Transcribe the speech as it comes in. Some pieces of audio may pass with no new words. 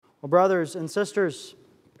Well, brothers and sisters,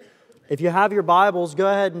 if you have your Bibles, go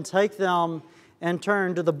ahead and take them and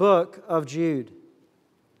turn to the book of Jude.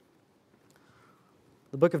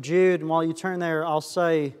 The book of Jude, and while you turn there, I'll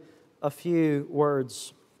say a few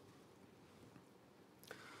words.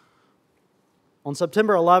 On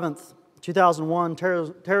September 11th, 2001,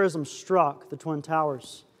 terrorism struck the Twin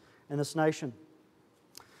Towers in this nation.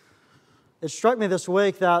 It struck me this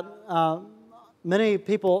week that many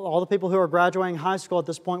people, all the people who are graduating high school at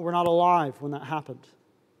this point, were not alive when that happened.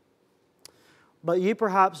 But you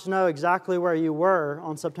perhaps know exactly where you were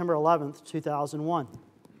on September 11th, 2001.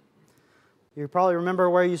 You probably remember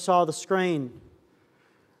where you saw the screen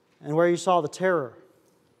and where you saw the terror.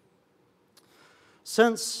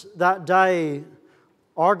 Since that day,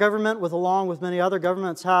 our government, along with many other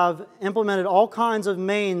governments, have implemented all kinds of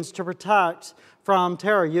means to protect from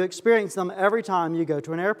terror. You experience them every time you go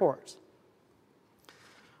to an airport.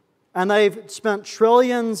 And they've spent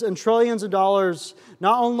trillions and trillions of dollars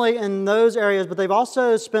not only in those areas, but they've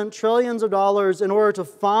also spent trillions of dollars in order to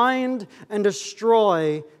find and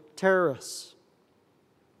destroy terrorists.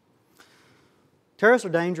 Terrorists are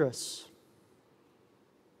dangerous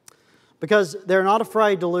because they're not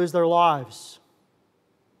afraid to lose their lives.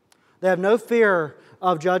 They have no fear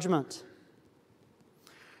of judgment.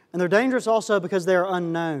 And they're dangerous also because they are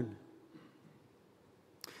unknown.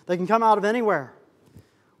 They can come out of anywhere,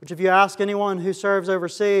 which if you ask anyone who serves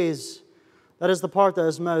overseas, that is the part that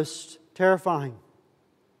is most terrifying.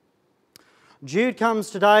 Jude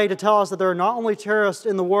comes today to tell us that there are not only terrorists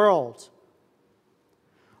in the world,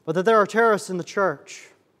 but that there are terrorists in the church.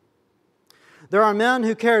 There are men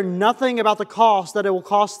who care nothing about the cost that it will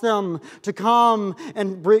cost them to come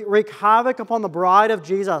and wreak havoc upon the bride of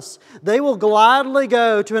Jesus. They will gladly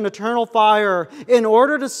go to an eternal fire in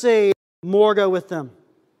order to see more go with them.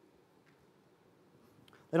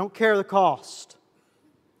 They don't care the cost.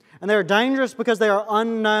 And they are dangerous because they are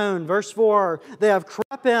unknown. Verse 4, they have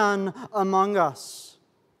crept in among us,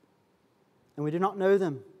 and we do not know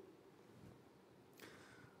them.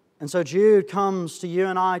 And so Jude comes to you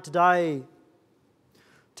and I today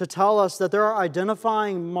to tell us that there are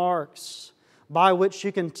identifying marks by which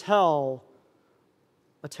you can tell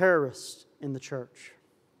a terrorist in the church.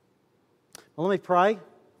 Well, let me pray,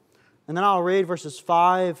 and then I'll read verses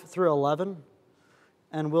 5 through 11,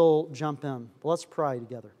 and we'll jump in. But let's pray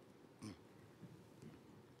together.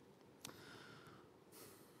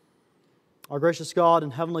 Our gracious God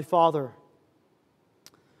and Heavenly Father,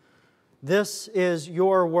 this is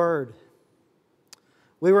your word.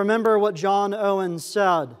 We remember what John Owen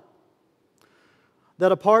said,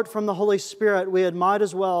 that apart from the Holy Spirit, we might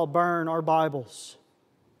as well burn our Bibles.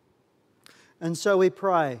 And so we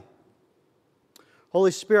pray,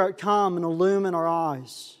 Holy Spirit, come and illumine our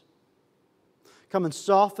eyes. Come and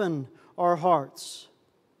soften our hearts.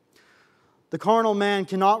 The carnal man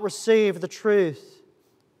cannot receive the truth,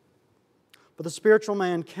 but the spiritual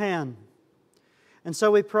man can. And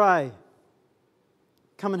so we pray,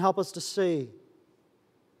 come and help us to see.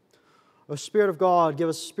 O Spirit of God, give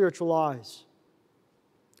us spiritual eyes.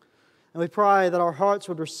 And we pray that our hearts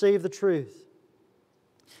would receive the truth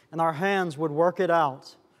and our hands would work it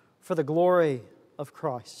out for the glory of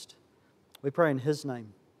Christ. We pray in His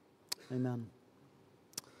name. Amen.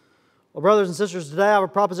 Well, brothers and sisters, today I have a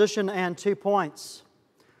proposition and 2 points.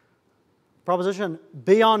 Proposition,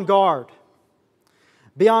 be on guard.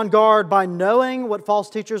 Be on guard by knowing what false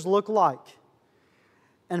teachers look like.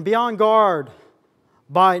 And be on guard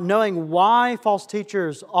by knowing why false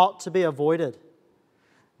teachers ought to be avoided.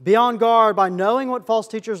 Be on guard by knowing what false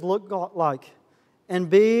teachers look like. And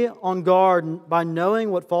be on guard by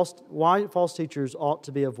knowing why false teachers ought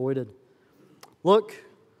to be avoided. Look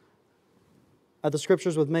at the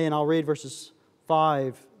Scriptures with me, and I'll read verses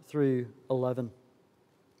 5 through 11.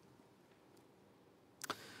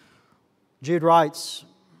 Jude writes,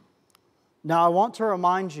 "Now I want to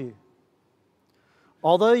remind you,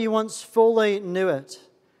 although you once fully knew it,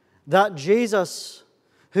 that Jesus,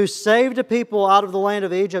 who saved a people out of the land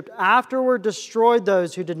of Egypt, afterward destroyed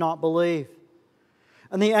those who did not believe.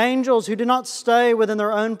 And the angels who did not stay within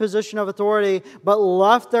their own position of authority, but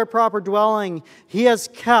left their proper dwelling, He has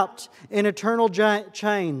kept in eternal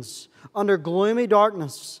chains under gloomy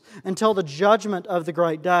darkness until the judgment of the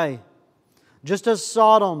great day. Just as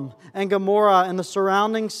Sodom and Gomorrah and the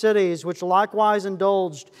surrounding cities, which likewise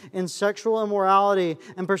indulged in sexual immorality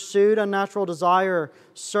and pursued unnatural desire,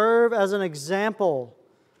 serve as an example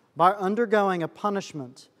by undergoing a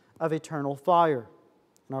punishment of eternal fire."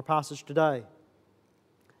 In our passage today.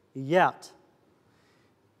 Yet,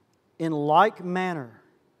 in like manner,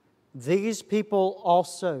 these people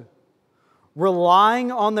also,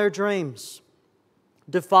 relying on their dreams,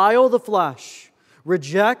 defile the flesh,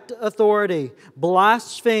 reject authority,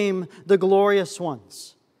 blaspheme the glorious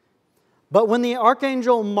ones. But when the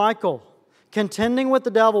archangel Michael, contending with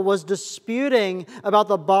the devil, was disputing about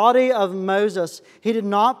the body of Moses, he did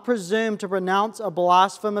not presume to pronounce a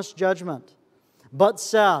blasphemous judgment, but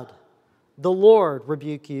said, "The Lord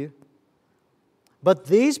rebuke you." But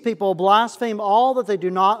these people blaspheme all that they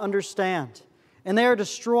do not understand, and they are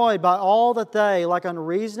destroyed by all that they, like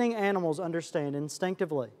unreasoning animals, understand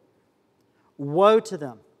instinctively. Woe to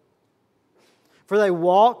them! For they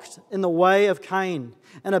walked in the way of Cain,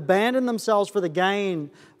 and abandoned themselves for the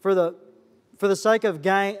sake of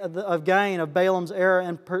gain of Balaam's error,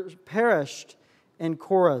 and perished in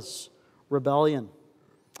Korah's rebellion.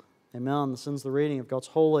 Amen. This ends the reading of God's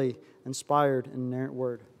holy, inspired, and inerrant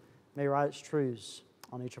Word. May He write its truths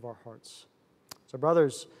on each of our hearts. So,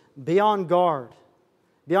 brothers, be on guard.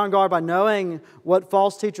 Be on guard by knowing what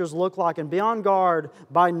false teachers look like, and be on guard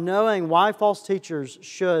by knowing why false teachers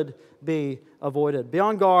should be avoided. Be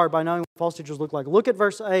on guard by knowing what false teachers look like. Look at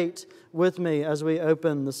verse 8 with me as we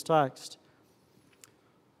open this text.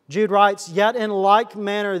 Jude writes, "Yet in like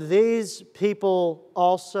manner these people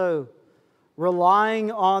also,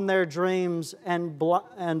 relying on their dreams and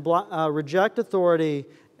reject authority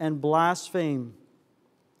and blaspheme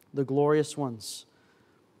the glorious ones."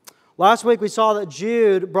 Last week we saw that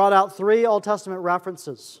Jude brought out 3 Old Testament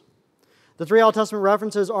references. The 3 Old Testament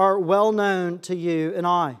references are well known to you and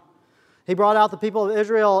I. He brought out the people of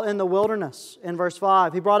Israel in the wilderness in verse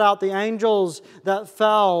 5. He brought out the angels that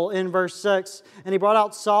fell in verse 6. And he brought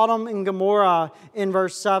out Sodom and Gomorrah in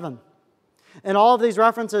verse 7. In all of these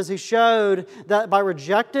references, he showed that by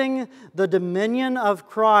rejecting the dominion of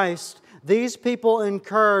Christ, these people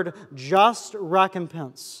incurred just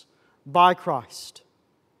recompense by Christ.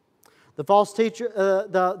 The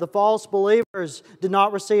false believers did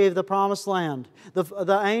not receive the promised land.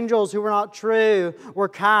 The angels who were not true were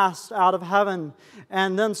cast out of heaven.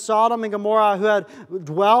 And then Sodom and Gomorrah, who had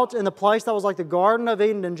dwelt in the place that was like the Garden of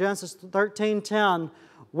Eden in Genesis 13:10,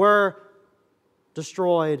 were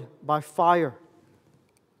destroyed by fire.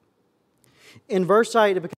 In verse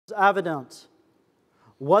 8, it becomes evident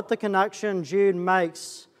what the connection Jude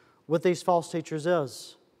makes with these false teachers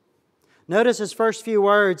is. Notice his first few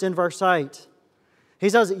words in verse 8. He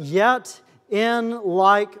says, "Yet in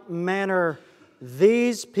like manner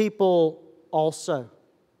these people also."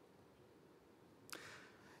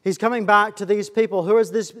 He's coming back to these people. Who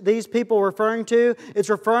is these people referring to? It's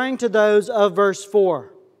referring to those of verse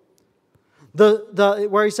 4.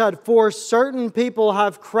 Where he said, "For certain people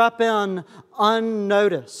have crept in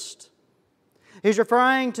unnoticed." He's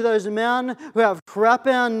referring to those men who have crept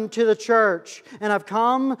into the church and have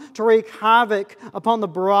come to wreak havoc upon the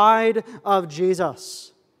bride of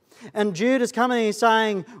Jesus. And Jude is coming and he's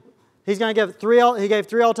saying, he gave 3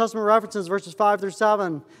 Old Testament references, verses 5 through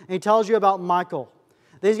 7, and he tells you about Michael.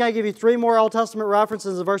 Then he's going to give you 3 more Old Testament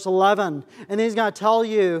references in verse 11, and then he's going to tell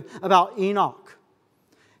you about Enoch.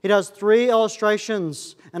 He does 3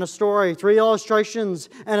 illustrations and a story, 3 illustrations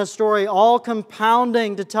and a story, all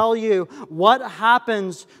compounding to tell you what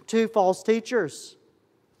happens to false teachers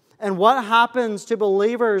and what happens to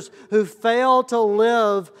believers who fail to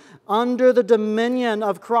live under the dominion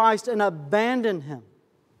of Christ and abandon Him.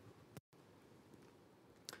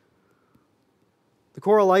 The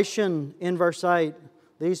correlation in verse 8,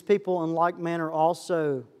 these people in like manner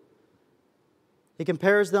also, he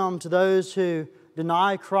compares them to those who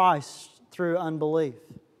deny Christ through unbelief,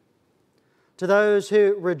 to those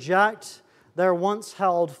who reject their once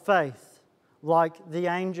held faith like the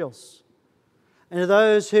angels, and to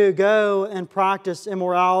those who go and practice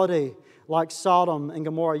immorality like Sodom and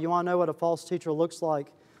Gomorrah. You want to know what a false teacher looks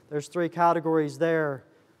like? There's 3 categories there: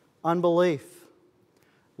 unbelief,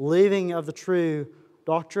 leaving of the true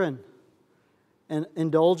doctrine, and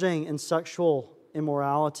indulging in sexual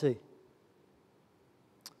immorality.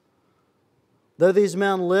 Though these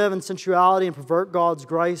men live in sensuality and pervert God's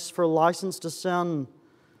grace for license to sin,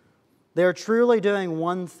 they are truly doing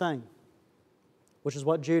one thing, which is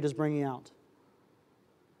what Jude is bringing out.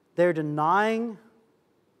 They're denying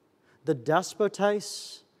the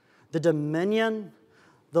despotes, the dominion,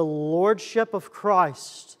 the lordship of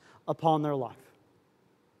Christ upon their life.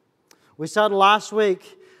 We said last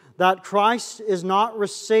week that Christ is not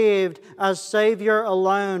received as Savior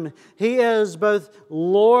alone. He is both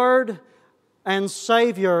Lord and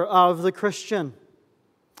Savior of the Christian.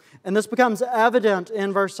 And this becomes evident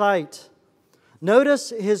in verse 8.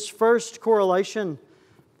 Notice his first correlation.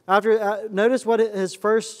 Notice what his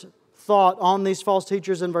first thought on these false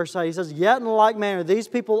teachers in verse 8. He says, "Yet in like manner, these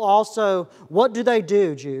people also," what do they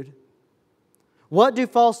do, Jude? What do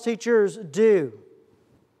false teachers do?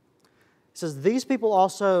 He says, these people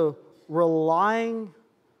also relying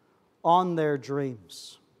on their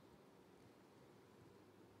dreams.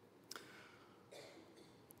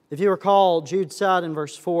 If you recall, Jude said in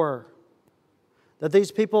verse 4 that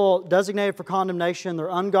these people designated for condemnation, they're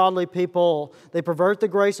ungodly people. They pervert the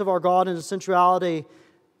grace of our God into sensuality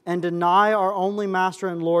and deny our only Master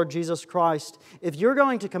and Lord Jesus Christ. If you're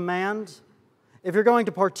going to command, if you're going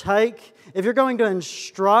to partake, if you're going to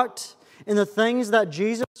instruct in the things that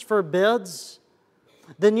Jesus forbids,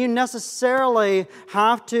 then you necessarily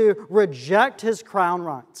have to reject His crown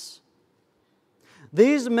rights.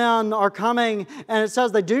 These men are coming, and it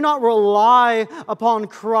says they do not rely upon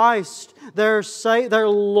Christ, their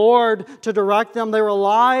Lord, to direct them. They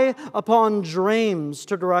rely upon dreams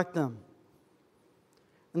to direct them.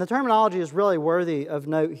 And the terminology is really worthy of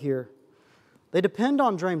note here. They depend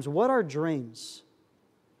on dreams. What are dreams?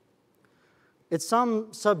 It's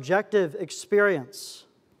some subjective experience.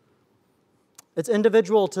 It's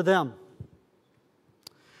individual to them.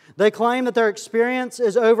 They claim that their experience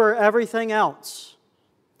is over everything else.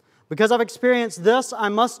 Because I've experienced this, I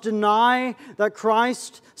must deny that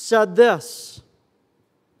Christ said this.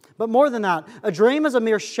 But more than that, a dream is a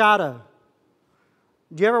mere shadow.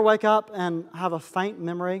 Do you ever wake up and have a faint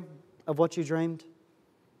memory of what you dreamed?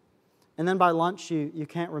 And then by lunch, you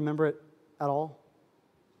can't remember it at all?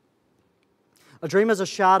 A dream is a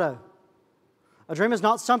shadow. A dream is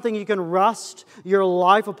not something you can rest your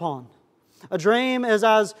life upon. A dream is,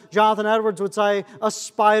 as Jonathan Edwards would say, a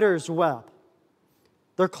spider's web.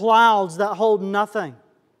 They're clouds that hold nothing.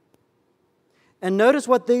 And notice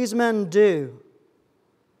what these men do.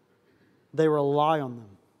 They rely on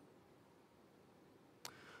them.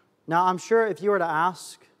 Now, I'm sure if you were to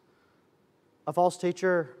ask a false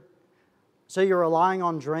teacher, so you're relying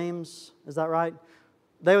on dreams, is that right?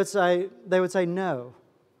 They would say no.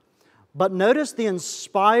 But notice the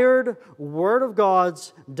inspired Word of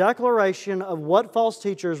God's declaration of what false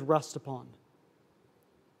teachers rest upon.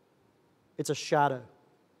 It's a shadow.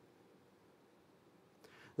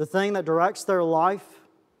 The thing that directs their life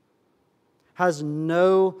has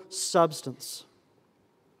no substance.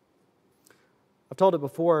 I've told it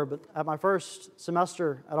before, but at my first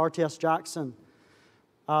semester at RTS Jackson,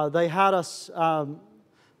 they had us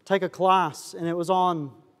take a class, and it was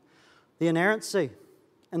on the inerrancy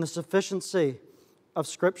and the sufficiency of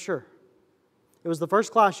Scripture. It was the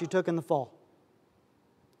first class you took in the fall.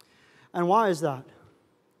 And why is that?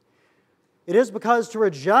 It is because to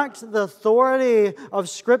reject the authority of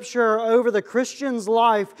Scripture over the Christian's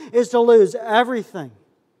life is to lose everything.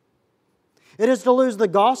 It is to lose the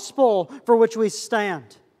gospel for which we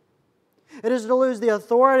stand. It is to lose the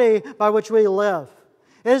authority by which we live.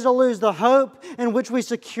 It is to lose the hope in which we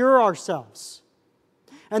secure ourselves.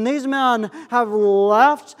 And these men have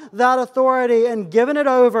left that authority and given it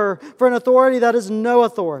over for an authority that is no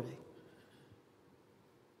authority.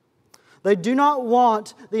 They do not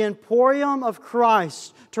want the emporium of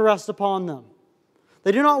Christ to rest upon them.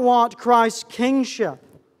 They do not want Christ's kingship.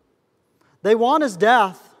 They want His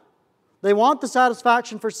death. They want the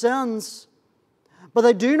satisfaction for sins, but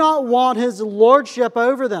they do not want His lordship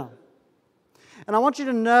over them. And I want you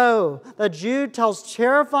to know that Jude tells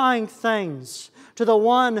terrifying things to the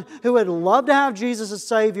one who would love to have Jesus as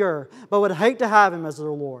Savior, but would hate to have Him as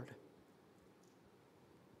their Lord.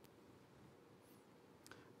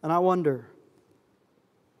 And I wonder,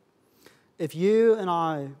 if you and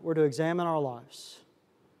I were to examine our lives,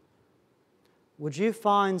 would you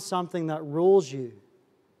find something that rules you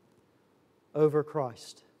over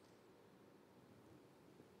Christ?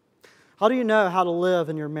 How do you know how to live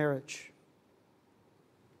in your marriage?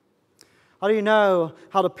 How do you know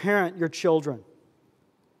how to parent your children?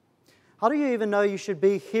 How do you even know you should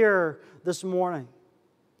be here this morning?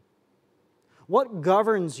 What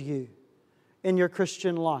governs you in your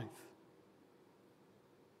Christian life?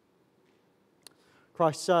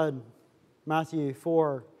 Christ said, Matthew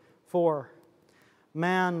 4:4,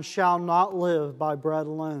 man shall not live by bread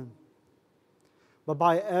alone, but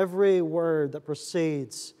by every word that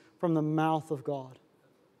proceeds from the mouth of God.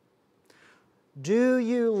 Do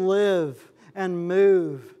you live and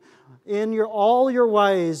move in all your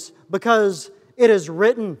ways because it is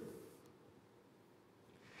written?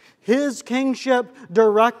 His kingship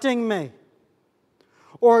directing me?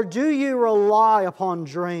 Or do you rely upon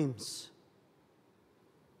dreams?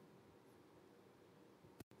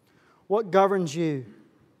 What governs you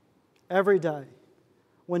every day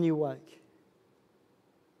when you wake?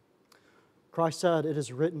 Christ said, it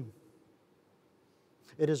is written.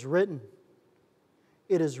 It is written.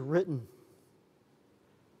 It is written.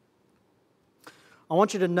 I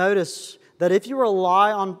want you to notice that if you rely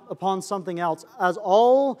upon something else, as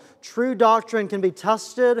all true doctrine can be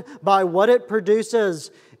tested by what it produces,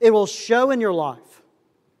 it will show in your life.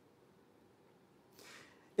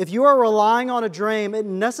 If you are relying on a dream, it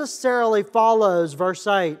necessarily follows, verse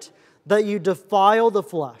 8, that you defile the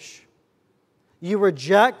flesh, you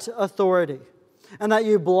reject authority, and that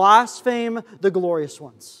you blaspheme the glorious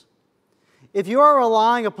ones. If you are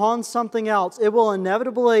relying upon something else, it will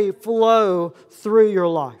inevitably flow through your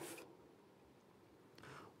life.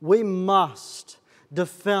 We must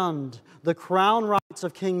defend the crown rights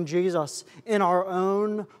of King Jesus in our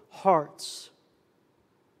own hearts.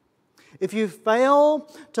 If you fail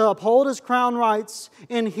to uphold His crown rights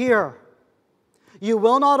in here, you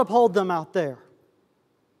will not uphold them out there.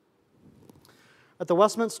 At the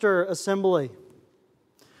Westminster Assembly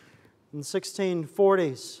in the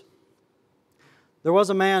 1640s, there was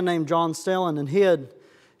a man named John Stalin, and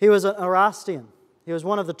he was an Erastian. He was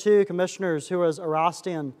one of the two commissioners who was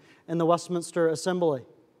Erastian in the Westminster Assembly.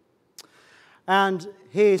 And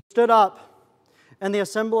he stood up in the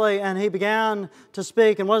assembly and he began to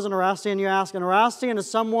speak. And what is an Erastian, you ask? An Erastian is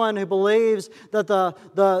someone who believes that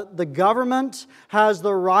the government has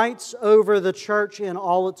the rights over the church in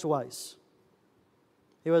all its ways.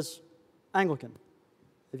 He was Anglican,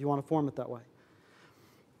 if you want to form it that way.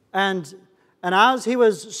 And as he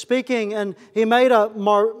was speaking, and he made a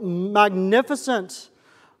magnificent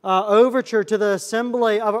overture to the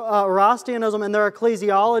assembly of Erastianism and their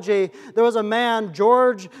ecclesiology, there was a man,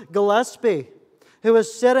 George Gillespie, who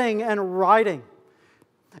was sitting and writing.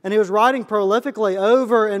 And he was writing prolifically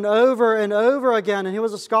over and over and over again. And he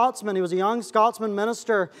was a Scotsman. He was a young Scotsman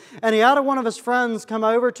minister. And he had one of his friends come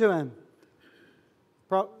over to him.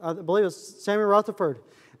 I believe it was Samuel Rutherford.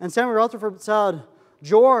 And Samuel Rutherford said,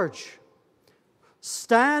 "George,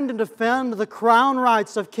 stand and defend the crown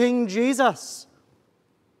rights of King Jesus."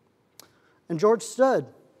 And George stood.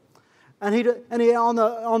 And he on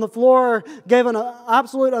the floor gave an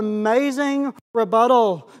absolute amazing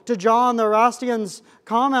rebuttal to John the Erastian's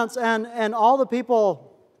comments. And all the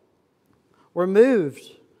people were moved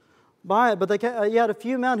by it. But you had a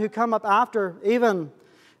few men who come up after, even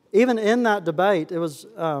in that debate. It was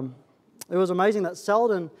amazing that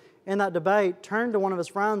Selden, in that debate, turned to one of his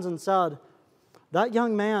friends and said, "That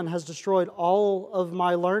young man has destroyed all of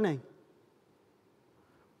my learning."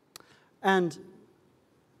 And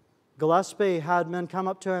Gillespie had men come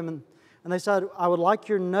up to him and they said, "I would like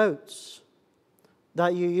your notes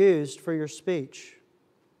that you used for your speech."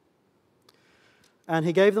 And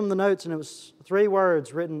he gave them the notes, and it was 3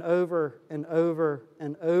 words written over and over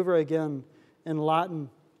and over again in Latin.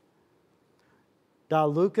 Da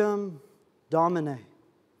lucem Domine.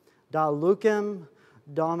 Da lucem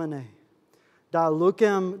Domine. Da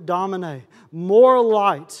lucem Domine. More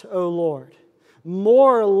light, O Lord.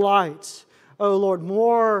 More light, O Lord.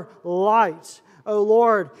 More light, O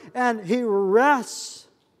Lord. And he rests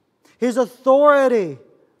his authority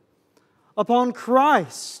upon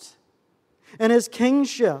Christ and His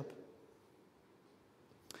kingship.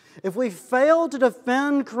 If we fail to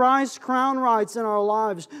defend Christ's crown rights in our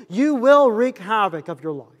lives, you will wreak havoc of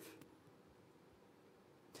your life.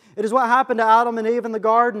 It is what happened to Adam and Eve in the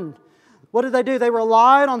garden. What did they do? They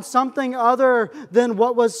relied on something other than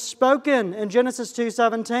what was spoken in Genesis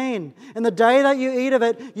 2:17. "In the day that you eat of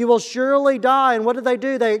it, you will surely die." And what did they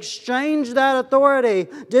do? They exchanged that authority,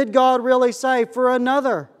 did God really say, for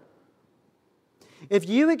another. If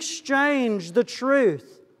you exchange the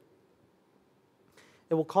truth,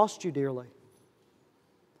 it will cost you dearly.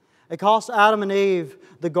 It cost Adam and Eve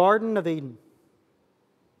the Garden of Eden.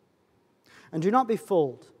 And do not be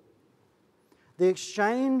fooled. The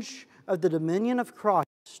exchange of the dominion of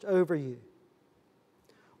Christ over you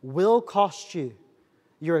will cost you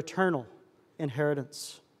your eternal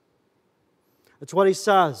inheritance. It's what he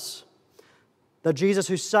says, that Jesus,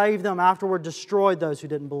 who saved them, afterward destroyed those who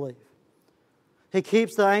didn't believe. He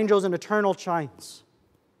keeps the angels in eternal chains.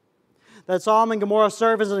 That Sodom and Gomorrah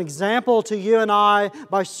serve as an example to you and I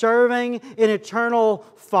by serving in eternal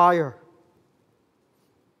fire.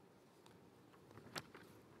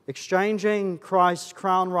 Exchanging Christ's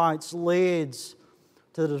crown rights leads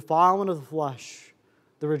to the defilement of the flesh,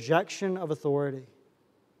 the rejection of authority,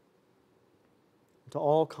 to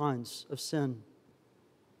all kinds of sin.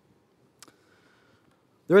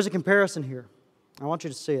 There is a comparison here. I want you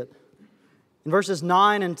to see it. In verses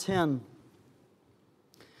 9 and 10,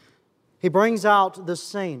 he brings out this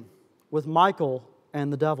scene with Michael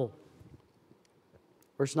and the devil.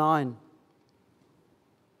 Verse 9.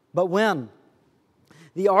 "But when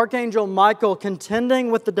the archangel Michael,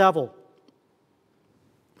 contending with the devil,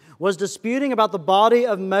 was disputing about the body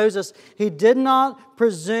of Moses, he did not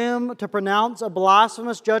presume to pronounce a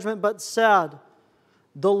blasphemous judgment, but said,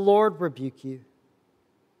 "The Lord rebuke you."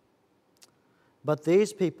 But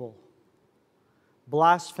these people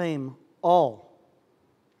blaspheme all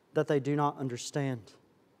that they do not understand,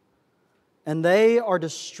 and they are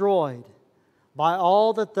destroyed by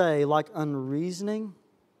all that they, like unreasoning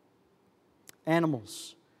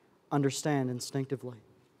animals, understand instinctively.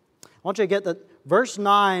 I want you to get that verse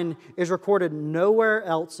 9 is recorded nowhere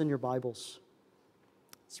else in your Bibles.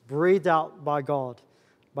 It's breathed out by God,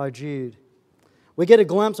 by Jude. We get a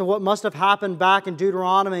glimpse of what must have happened back in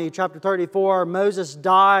Deuteronomy chapter 34. Moses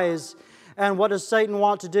dies, and what does Satan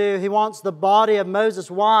want to do? He wants the body of Moses.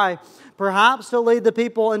 Why? Perhaps to lead the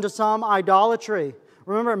people into some idolatry.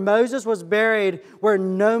 Remember, Moses was buried where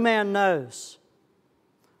no man knows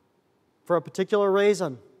for a particular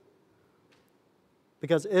reason,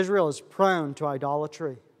 because Israel is prone to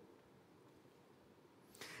idolatry.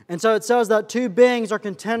 And so it says that two beings are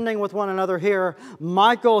contending with one another here.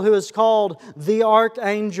 Michael, who is called the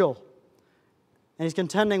archangel, and he's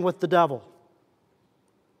contending with the devil.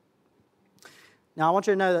 Now, I want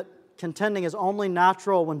you to know that contending is only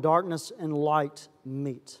natural when darkness and light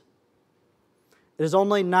meet. It is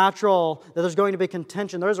only natural that there's going to be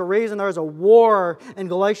contention. There's a reason there is a war in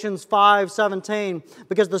Galatians 5:17,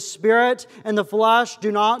 because the spirit and the flesh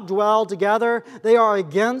do not dwell together. They are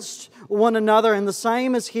against one another, and the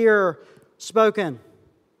same is here spoken.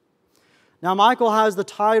 Now, Michael has the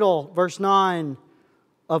title, verse 9,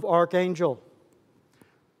 of archangel.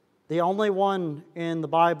 The only one in the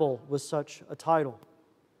Bible with such a title.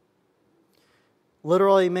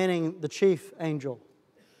 Literally meaning the chief angel,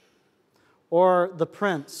 or the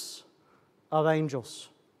prince of angels.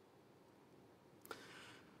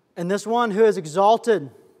 And this one who is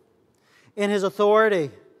exalted in his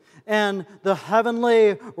authority and the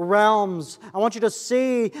heavenly realms, I want you to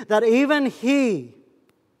see that even he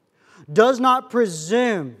does not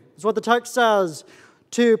presume, is what the text says,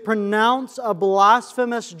 to pronounce a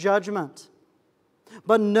blasphemous judgment.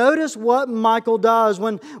 But notice what Michael does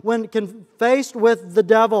when faced with the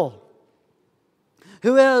devil,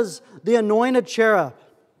 who is the anointed cherub,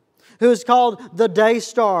 who is called the day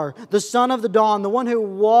star, the son of the dawn, the one who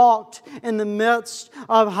walked in the midst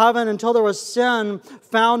of heaven until there was sin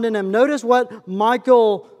found in him. Notice what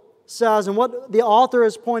Michael says and what the author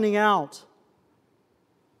is pointing out.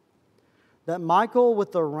 That Michael,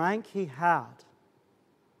 with the rank he had,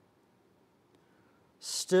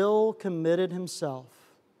 still committed himself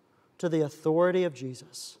to the authority of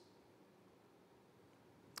Jesus.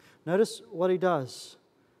 Notice what he does.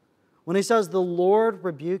 When he says, "The Lord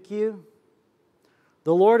rebuke you,"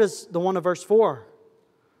 the Lord is the one of verse 4.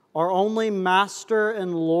 Our only Master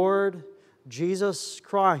and Lord, Jesus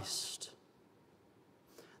Christ.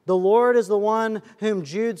 The Lord is the one whom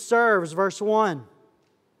Jude serves, verse 1.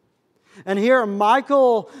 And here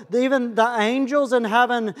Michael, even the angels in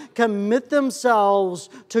heaven, commit themselves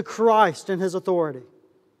to Christ and His authority.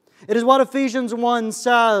 It is what Ephesians 1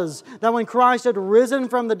 says, that when Christ had risen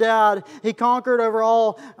from the dead, He conquered over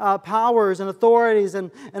all powers and authorities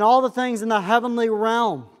and all the things in the heavenly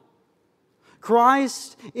realm.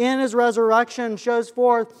 Christ, in His resurrection, shows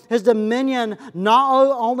forth His dominion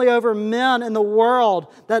not only over men in the world,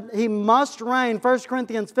 that He must reign, 1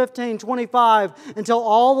 Corinthians 15:25, until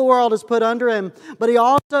all the world is put under Him, but He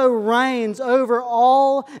also reigns over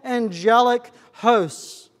all angelic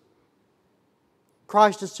hosts.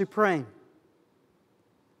 Christ is supreme.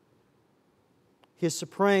 He is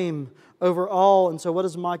supreme over all. And so what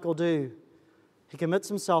does Michael do? He commits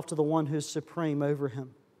himself to the one who is supreme over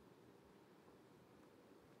him.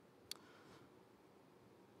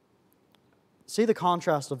 See the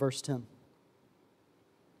contrast of verse 10.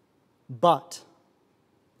 But,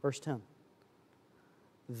 verse 10,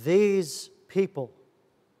 these people,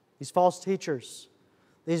 these false teachers,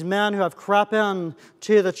 these men who have crept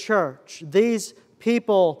into the church, these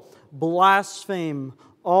people blaspheme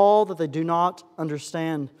all that they do not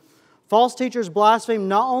understand. False teachers blaspheme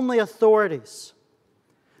not only authorities,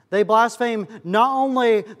 they blaspheme not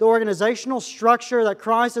only the organizational structure that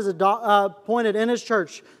Christ has appointed in His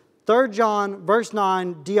church, 3 John verse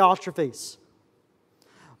 9, Diotrephes.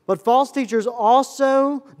 But false teachers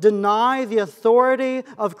also deny the authority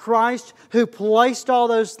of Christ who placed all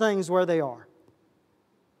those things where they are.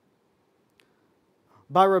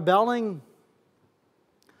 By rebelling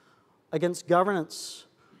against governance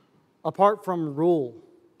apart from rule,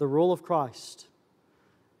 the rule of Christ,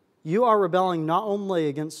 you are rebelling not only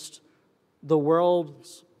against the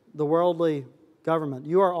worldly government,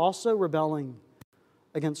 you are also rebelling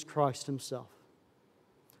against Christ Himself,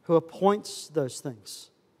 who appoints those things.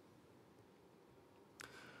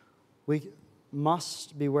 we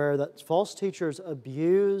must beware that false teachers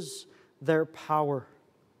abuse their power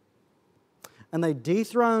and they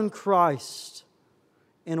dethrone Christ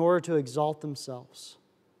in order to exalt themselves.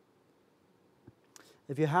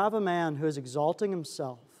 If you have a man who is exalting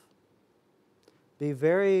himself, be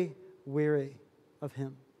very weary of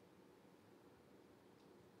him.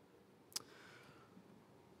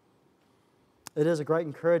 It is a great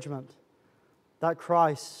encouragement that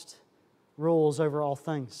Christ rules over all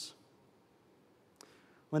things.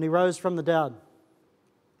 When He rose from the dead,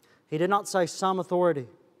 He did not say, "Some authority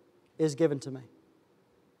is given to me."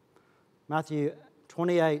 Matthew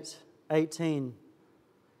 28:18,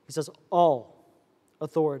 He says, "All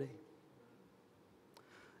authority."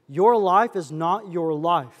 Your life is not your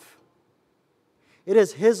life. It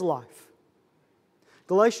is His life.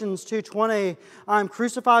 Galatians 2:20, "I am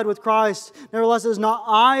crucified with Christ. Nevertheless, it is not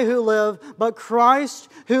I who live, but Christ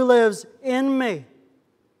who lives in me."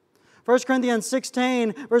 1 Corinthians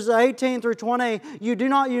 16, verses 18 through 20, "You do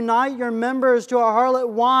not unite your members to a harlot."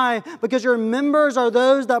 Why? Because your members are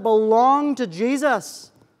those that belong to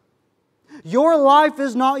Jesus. Your life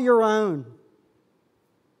is not your own.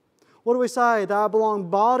 What do we say? That I belong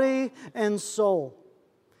body and soul,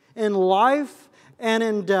 in life and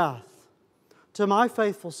in death, to my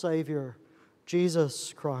faithful Savior,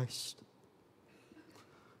 Jesus Christ.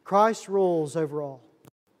 Christ rules over all.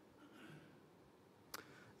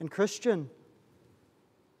 And Christian,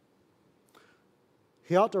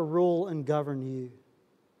 He ought to rule and govern you.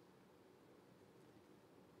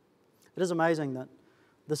 It is amazing that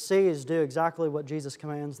the seas do exactly what Jesus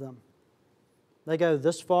commands them. They go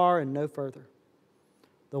this far and no further.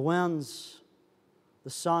 The winds, the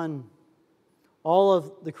sun, all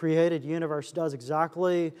of the created universe does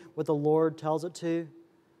exactly what the Lord tells it to.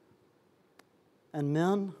 And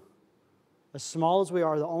men, as small as we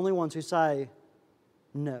are, the only ones who say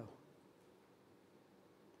no.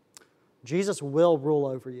 Jesus will rule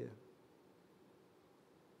over you.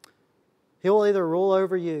 He will either rule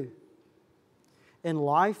over you in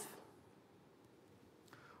life,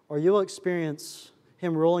 or you will experience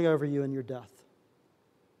Him ruling over you in your death.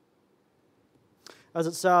 As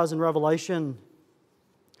it says in Revelation,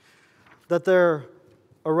 that their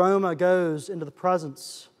aroma goes into the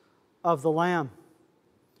presence of the Lamb.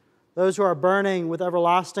 Those who are burning with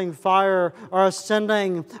everlasting fire are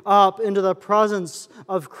ascending up into the presence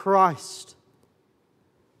of Christ.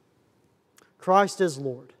 Christ is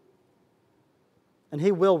Lord, and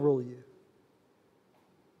He will rule you.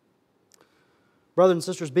 Brothers and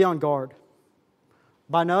sisters, be on guard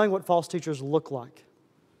by knowing what false teachers look like.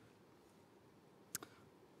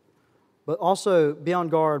 But also be on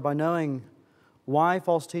guard by knowing why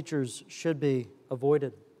false teachers should be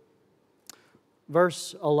avoided.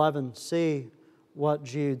 Verse 11, see what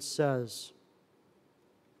Jude says.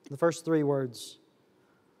 The first three words,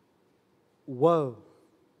 woe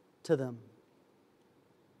to them.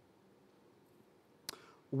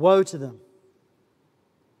 Woe to them.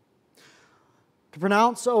 To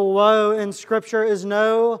pronounce a woe in Scripture is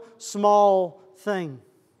no small thing.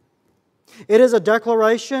 It is a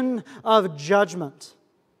declaration of judgment.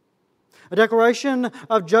 A declaration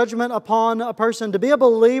of judgment upon a person. To be a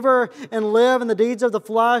believer and live in the deeds of the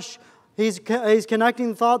flesh, he's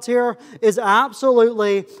connecting thoughts here, is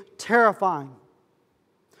absolutely terrifying.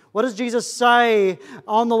 What does Jesus say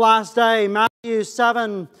on the last day? Matthew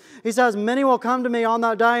 7, He says, "Many will come to me on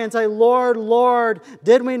that day and say, 'Lord, Lord,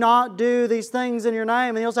 did we not do these things in your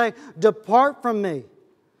name?' And He'll say, 'Depart from me,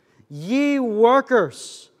 ye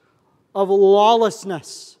workers of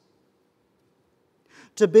lawlessness.'"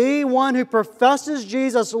 To be one who professes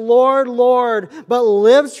Jesus, Lord, Lord, but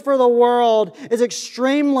lives for the world is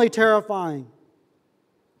extremely terrifying.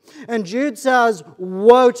 And Jude says,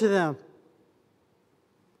 woe to them.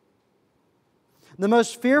 The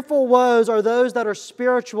most fearful woes are those that are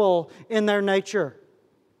spiritual in their nature.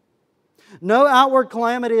 No outward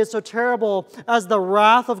calamity is so terrible as the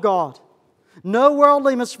wrath of God. No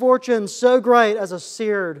worldly misfortune so great as a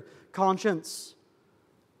seared conscience.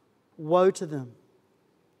 Woe to them.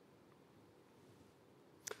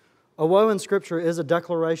 A woe in Scripture is a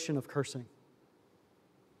declaration of cursing,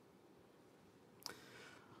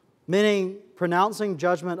 meaning pronouncing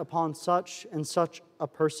judgment upon such and such a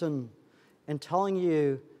person and telling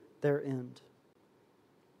you their end.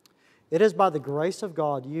 It is by the grace of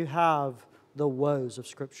God you have the woes of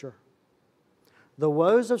Scripture. The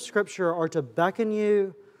woes of Scripture are to beckon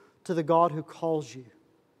you to the God who calls you.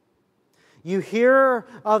 You hear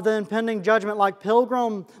of the impending judgment like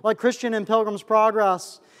Christian in Pilgrim's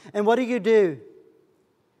Progress. And what do?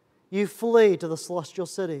 You flee to the celestial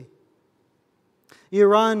city. You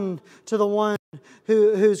run to the one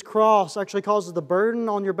whose cross actually causes the burden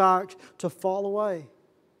on your back to fall away.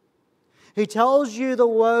 He tells you the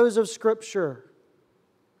woes of Scripture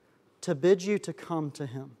to bid you to come to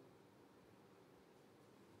Him.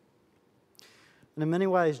 And in many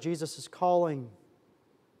ways, Jesus is calling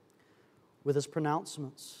with His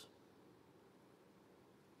pronouncements.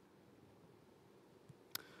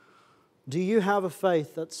 Do you have a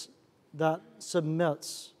faith that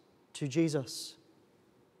submits to Jesus?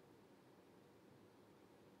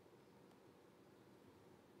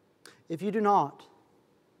 If you do not,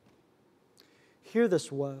 hear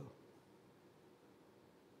this woe.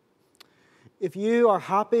 If you are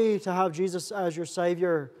happy to have Jesus as your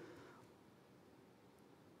Savior,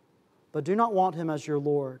 but do not want Him as your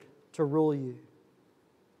Lord to rule you,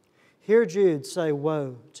 hear Jude say,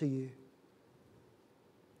 woe to you.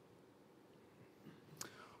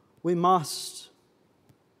 We must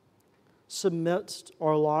submit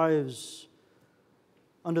our lives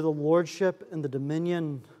under the lordship and the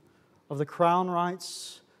dominion of the crown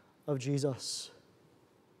rights of Jesus.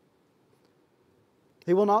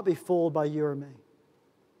 He will not be fooled by you or me.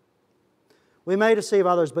 We may deceive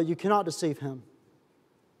others, but you cannot deceive Him.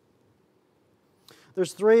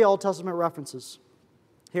 There's 3 Old Testament references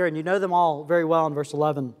here, and you know them all very well in verse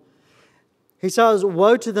 11. He says,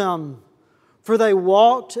 woe to them, for they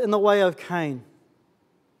walked in the way of Cain,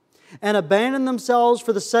 and abandoned themselves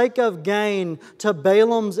for the sake of gain to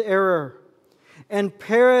Balaam's error, and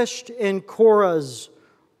perished in Korah's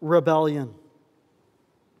rebellion.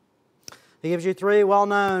 He gives you 3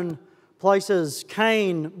 well-known places: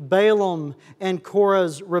 Cain, Balaam, and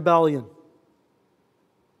Korah's rebellion.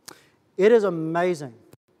 It is amazing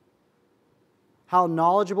how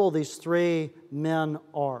knowledgeable these 3 men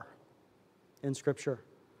are in Scripture.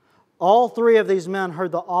 All 3 of these men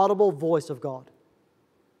heard the audible voice of God.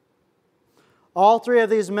 All 3 of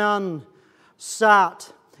these men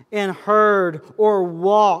sat and heard or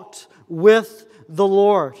walked with the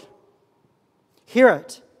Lord. Hear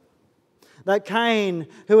it. That Cain,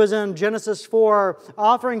 who was in Genesis 4,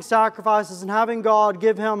 offering sacrifices and having God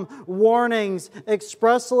give him warnings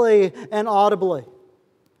expressly and audibly.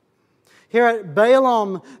 Here at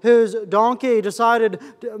Balaam, whose donkey decided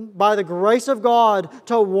by the grace of God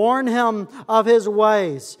to warn him of his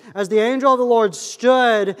ways, as the angel of the Lord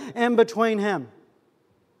stood in between him.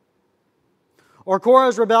 Or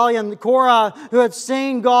Korah's rebellion, Korah, who had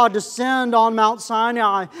seen God descend on Mount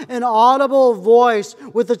Sinai, an audible voice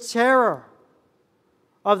with the terror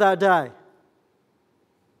of that day.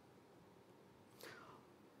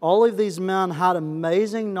 All of these men had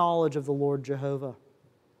amazing knowledge of the Lord Jehovah.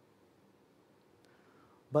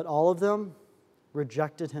 But all of them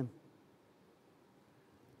rejected Him.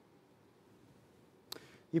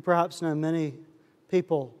 You perhaps know many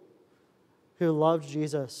people who loved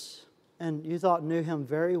Jesus and you thought knew Him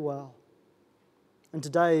very well, and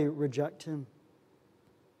today reject Him.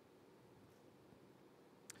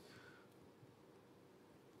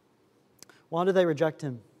 Why did they reject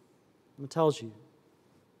Him? It tells you.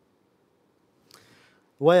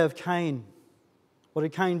 The way of Cain. What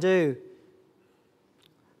did Cain do?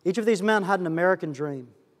 Each of these men had an American dream.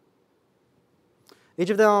 Each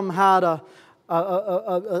of them had a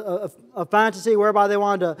fantasy whereby they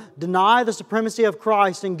wanted to deny the supremacy of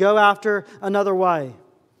Christ and go after another way.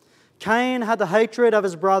 Cain had the hatred of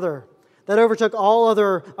his brother that overtook all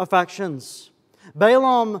other affections.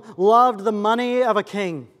 Balaam loved the money of a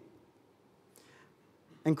king.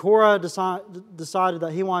 And Korah decided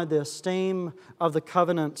that he wanted the esteem of the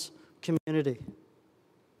covenant community.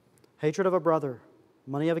 Hatred of a brother,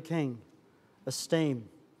 money of a king, esteem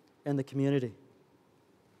in the community.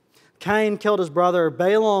 Cain killed his brother.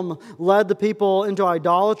 Balaam led the people into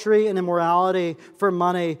idolatry and immorality for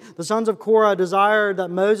money. The sons of Korah desired that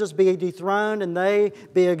Moses be dethroned and they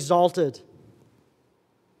be exalted.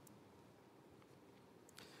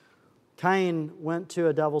 Cain went to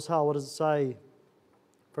a devil's hell. What does it say?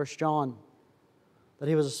 1 John, that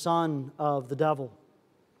he was a son of the devil.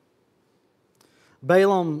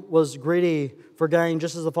 Balaam was greedy for gain,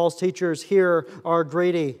 just as the false teachers here are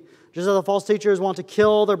greedy. Just as the false teachers want to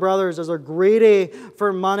kill their brothers, as they're greedy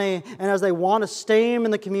for money, and as they want esteem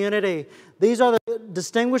in the community. These are the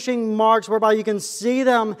distinguishing marks whereby you can see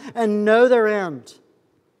them and know their end.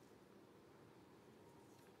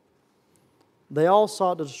 They all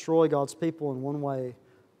sought to destroy God's people in one way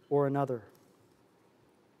or another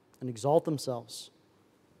and exalt themselves.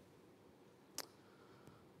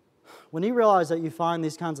 When you realize that you find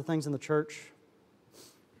these kinds of things in the church,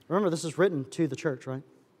 remember this is written to the church, right?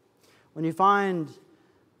 When you find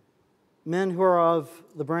men who are of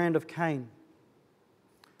the brand of Cain,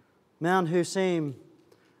 men who seem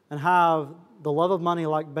and have the love of money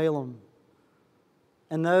like Balaam,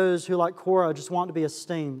 and those who, like Korah, just want to be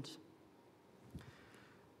esteemed.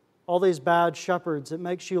 All these bad shepherds, it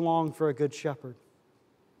makes you long for a good shepherd.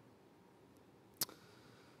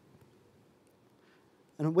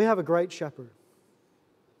 And we have a great shepherd.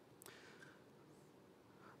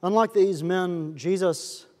 Unlike these men,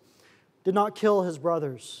 Jesus did not kill His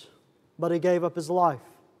brothers, but He gave up His life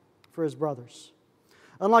for His brothers.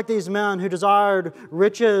 Unlike these men who desired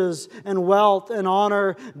riches and wealth and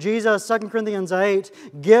honor, Jesus, 2 Corinthians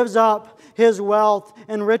 8, gives up His wealth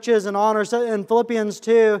and riches and honor. In Philippians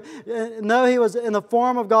 2, and though He was in the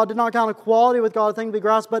form of God, did not count equality with God a thing to be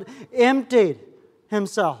grasped, but emptied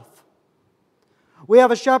Himself. We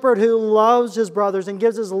have a shepherd who loves his brothers and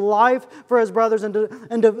gives his life for his brothers and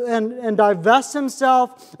divests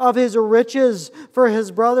himself of his riches for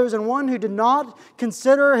his brothers, and one who did not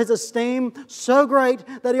consider his esteem so great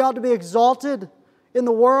that he ought to be exalted in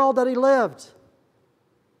the world that he lived.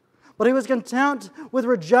 But he was content with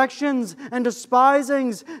rejections and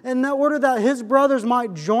despisings in order that his brothers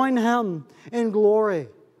might join him in glory.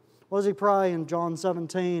 What does he pray in John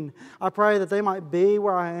 17? I pray that they might be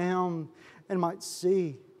where I am and might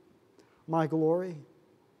see my glory.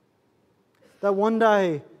 That one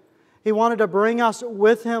day He wanted to bring us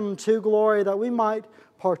with Him to glory, that we might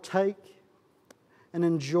partake and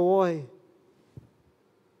enjoy.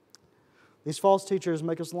 These false teachers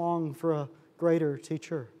make us long for a greater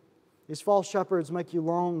teacher. These false shepherds make you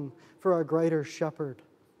long for a greater shepherd.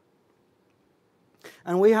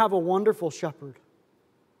 And we have a wonderful shepherd.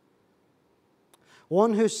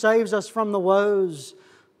 One who saves us from the woes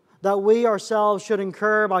that we ourselves should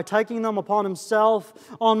incur by taking them upon Himself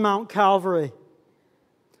on Mount Calvary.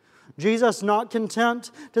 Jesus, not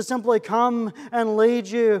content to simply come and lead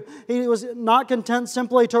you. He was not content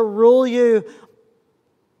simply to rule you,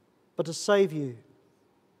 but to save you.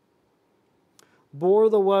 Bore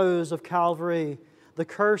the woes of Calvary, the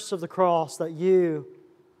curse of the cross, that you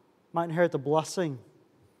might inherit the blessing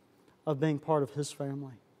of being part of His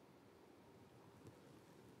family.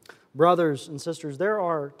 Brothers and sisters, there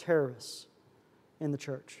are terrorists in the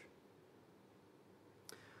church.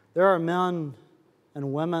 There are men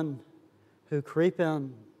and women who creep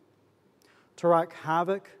in to wreak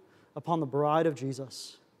havoc upon the bride of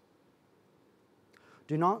Jesus.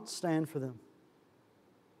 Do not stand for them.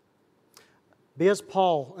 Be as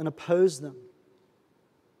Paul and oppose them.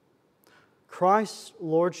 Christ's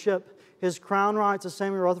lordship, His crown rights, as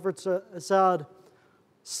Samuel Rutherford said,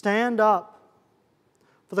 stand up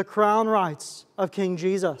for the crown rights of King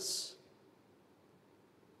Jesus.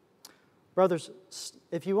 Brothers,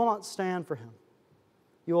 if you will not stand for Him,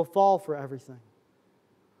 you will fall for everything.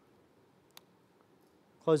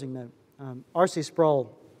 Closing note. R.C.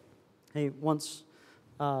 Sproul, he once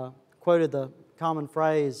quoted the common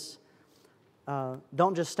phrase,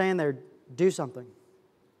 don't just stand there, do something.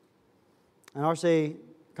 And R.C.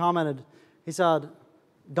 commented, he said,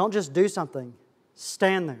 don't just do something,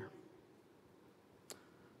 stand there.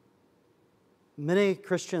 Many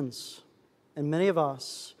Christians and many of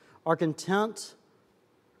us are content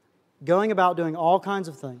going about doing all kinds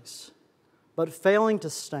of things, but failing to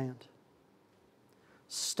stand.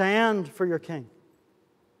 Stand for your King.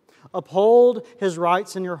 Uphold His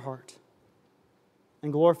rights in your heart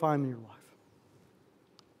and glorify Him in your life.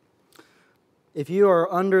 If you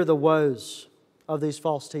are under the woes of these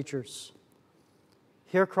false teachers,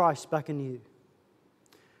 hear Christ beckon you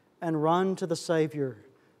and run to the Savior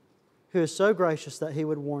who is so gracious that He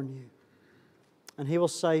would warn you, and He will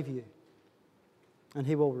save you, and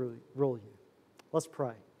He will rule you. Let's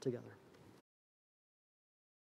pray together.